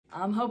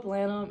I'm Hope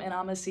Lanham, and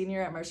I'm a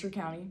senior at Mercer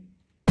County.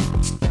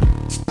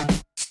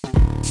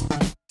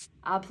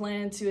 I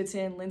plan to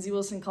attend Lindsey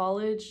Wilson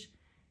College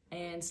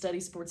and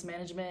study sports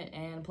management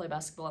and play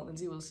basketball at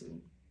Lindsey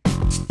Wilson.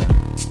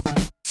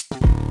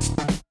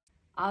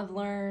 I've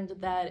learned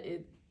that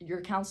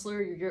your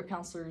group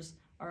counselors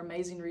are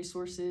amazing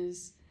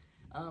resources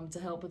to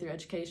help with your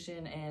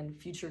education and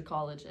future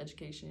college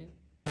education.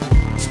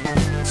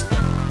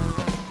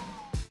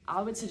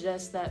 I would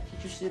suggest that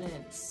future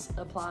students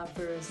apply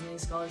for as many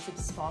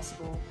scholarships as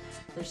possible.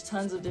 There's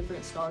tons of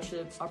different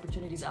scholarship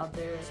opportunities out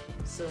there,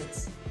 so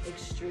it's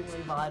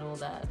extremely vital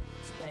that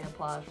they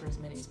apply for as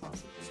many as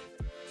possible.